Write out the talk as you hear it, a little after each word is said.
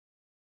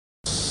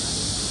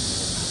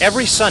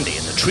Every Sunday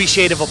in the tree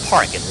shade of a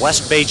park in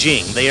West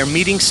Beijing, they are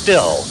meeting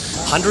still.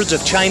 Hundreds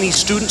of Chinese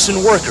students and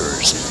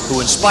workers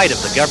who, in spite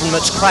of the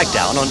government's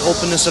crackdown on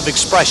openness of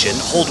expression,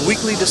 hold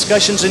weekly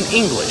discussions in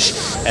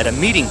English at a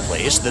meeting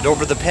place that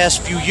over the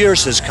past few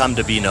years has come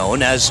to be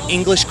known as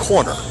English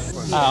Corner.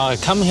 I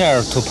come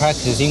here to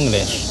practice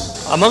English.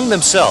 Among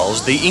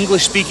themselves, the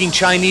English-speaking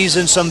Chinese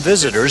and some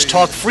visitors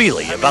talk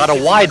freely about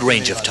a wide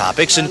range of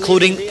topics,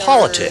 including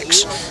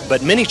politics.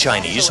 But many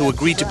Chinese who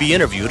agreed to be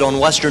interviewed on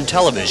Western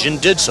television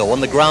did so on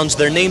the grounds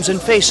their names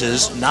and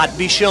faces not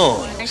be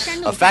shown.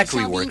 A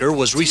factory worker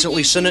was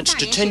recently sentenced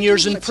to 10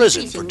 years in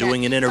prison for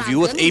doing an interview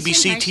with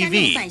ABC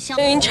TV.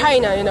 In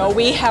China,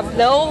 we have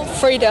no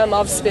freedom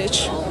of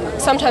speech.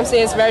 Sometimes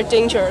it's very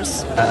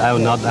dangerous. I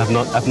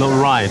have no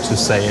right to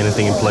say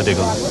anything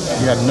political.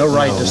 You have no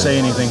right to say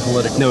anything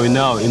political?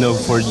 No,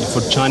 for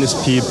Chinese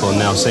people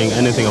now saying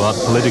anything about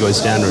political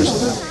is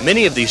dangerous.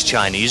 Many of these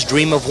Chinese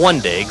dream of one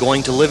day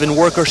going to live and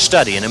work or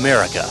study in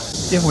America.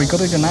 If we go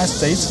to the United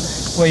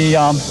States, we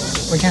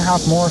can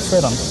have more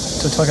freedom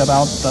to talk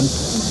about the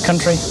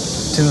country,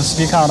 to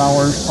speak out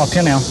our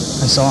opinion,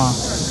 and so on.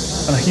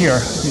 But here,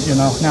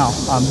 now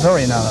I'm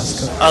very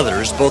nervous.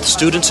 Others, both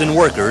students and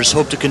workers,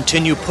 hope to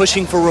continue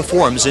pushing for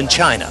reforms in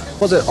China.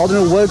 For the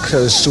ordinary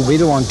workers, we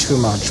don't want too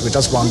much. We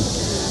just want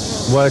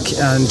work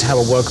and have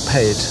a work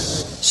paid.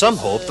 Some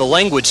hope the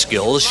language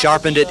skills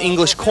sharpened at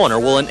English Corner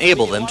will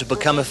enable them to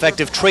become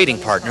effective trading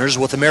partners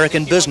with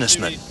American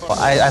businessmen.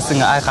 I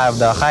think I have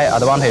the high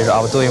advantage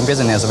of doing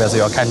business with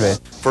your country.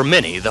 For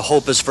many, the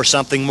hope is for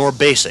something more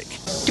basic.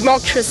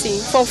 Democracy,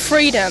 for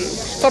freedom,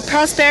 for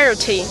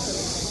prosperity,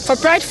 for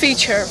bright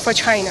future for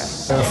China.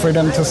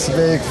 Freedom to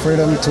speak,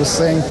 freedom to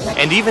sing.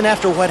 And even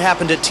after what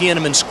happened at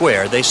Tiananmen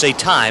Square, they say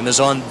time is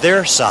on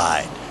their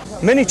side.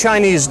 Many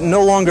Chinese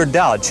no longer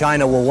doubt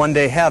China will one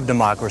day have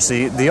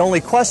democracy. The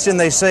only question,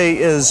 they say,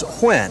 is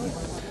when.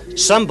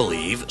 Some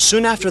believe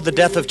soon after the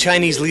death of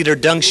Chinese leader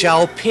Deng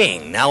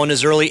Xiaoping, now in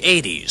his early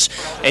 80s.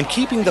 And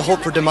keeping the hope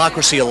for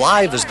democracy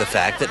alive is the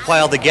fact that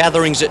while the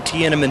gatherings at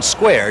Tiananmen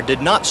Square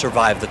did not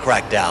survive the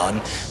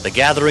crackdown, the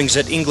gatherings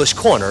at English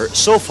Corner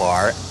so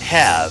far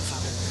have.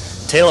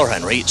 Taylor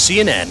Henry,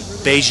 CNN,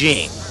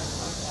 Beijing.